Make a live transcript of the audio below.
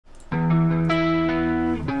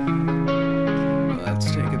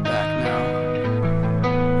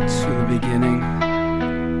beginning,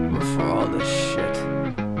 before all this shit.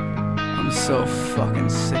 I'm so fucking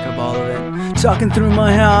sick of all of it. Talking through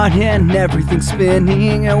my heart and everything's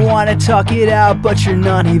spinning. I wanna talk it out, but you're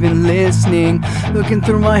not even listening. Looking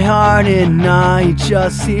through my heart and I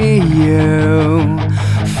just see you.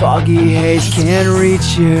 Foggy haze can't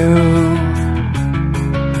reach you.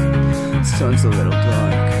 Sun's a little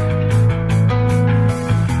dark.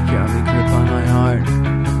 Got me grip on my heart.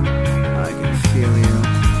 I can feel you.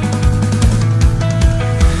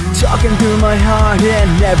 Talking through my heart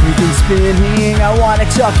and everything's spinning. I wanna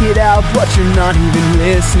talk it out, but you're not even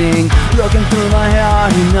listening. Looking through my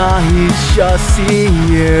heart and I just see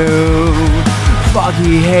you.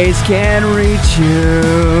 Foggy haze can't reach you.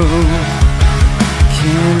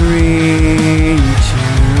 Can't reach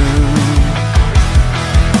you.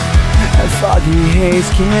 And foggy haze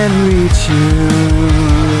can't reach you.